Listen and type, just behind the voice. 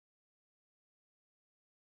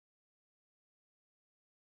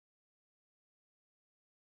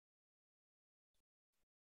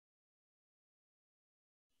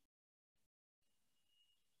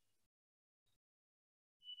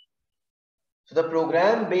So the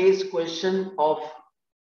program-based question of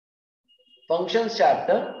functions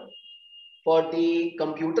chapter for the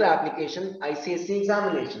computer application ICSE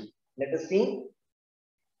examination. Let us see.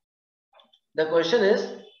 The question is,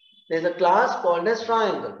 there is a class called as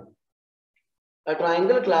triangle. A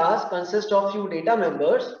triangle class consists of few data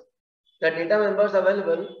members. The data members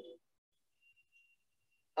available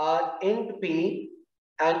are int p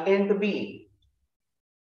and int b.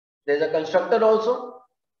 There is a constructor also.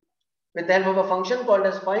 With the help of a function called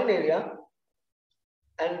as find area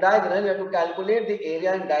and diagonal, you have to calculate the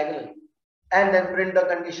area and diagonal and then print the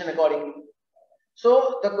condition accordingly.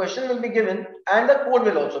 So the question will be given and the code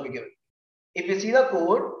will also be given. If you see the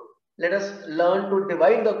code, let us learn to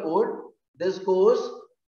divide the code. This goes,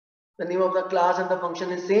 the name of the class and the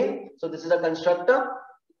function is same. So this is a constructor.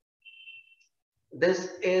 This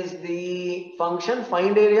is the function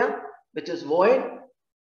find area, which is void.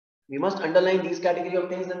 We must underline these category of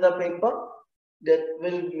things in the paper. That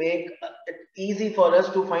will make it easy for us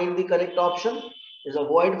to find the correct option. There is a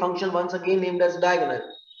void function once again named as diagonal.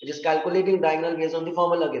 It is calculating diagonal based on the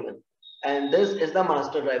formula given. And this is the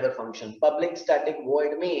master driver function, public static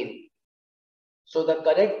void main. So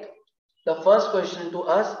the first question to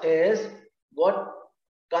us is, what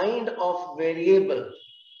kind of variable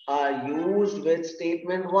are used with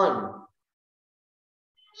statement 1?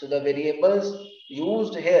 So the variables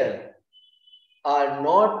used here are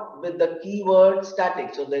not with the keyword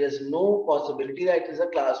static. So there is no possibility that it is a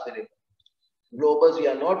class variable. Globals we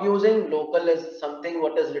are not using. Local is something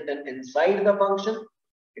what is written inside the function.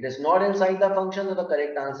 It is not inside the function. So the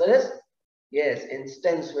correct answer is yes,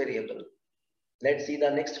 instance variable. Let's see the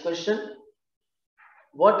next question.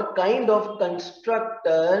 What kind of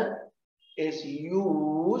constructor is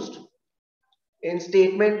used in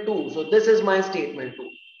statement 2? So this is my statement 2.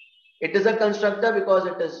 It is a constructor because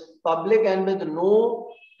it is public and with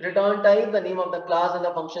no return type. The name of the class and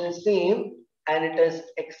the function is same, and it is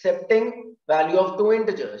accepting value of 2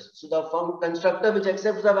 integers. So the constructor which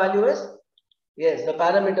accepts the value is, yes, the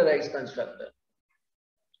parameterized constructor.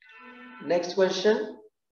 Next question.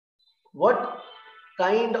 What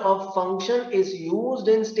kind of function is used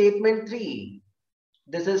in statement 3?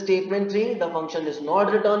 This is statement 3. The function is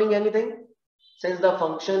not returning anything. Since the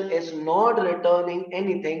function is not returning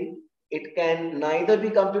anything, it can neither be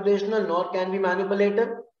computational nor can be manipulated.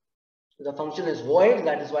 The function is void.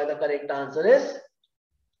 That is why the correct answer is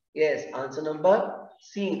yes, answer number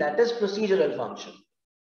C. That is procedural function.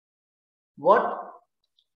 What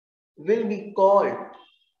will be called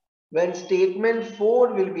when statement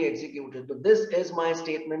 4 will be executed? So this is my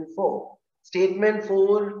statement 4. Statement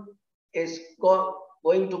 4 is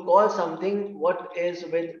going to call something what is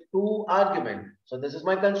with 2 argument. So this is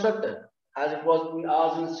my constructor, as it was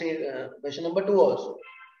asked in question number 2 also.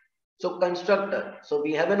 So constructor. So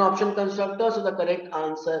we have an option constructor. So the correct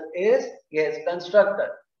answer is yes, constructor.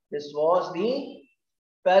 This was the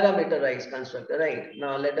parameterized constructor, right?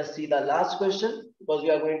 Now let us see the last question, because we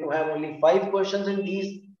are going to have only 5 questions in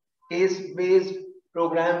these case-based,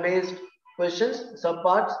 program-based questions,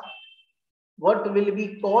 subparts. What will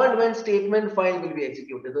be called when statement 5 will be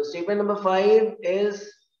executed? So statement number 5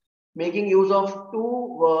 is making use of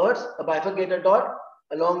 2 words, a bifurcated dot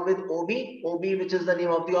along with OB, which is the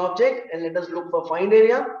name of the object, and let us look for find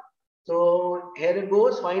area. So here it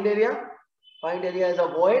goes, find area. Find area is a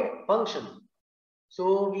void function.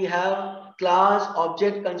 So we have class,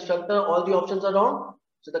 object, constructor, all the options are wrong.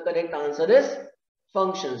 So the correct answer is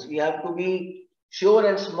functions. We have to be sure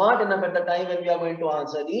and smart enough at the time when we are going to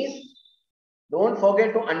answer these. Don't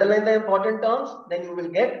forget to underline the important terms, then you will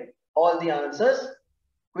get all the answers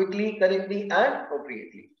quickly, correctly, and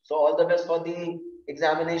appropriately. So all the best for the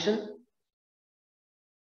examination.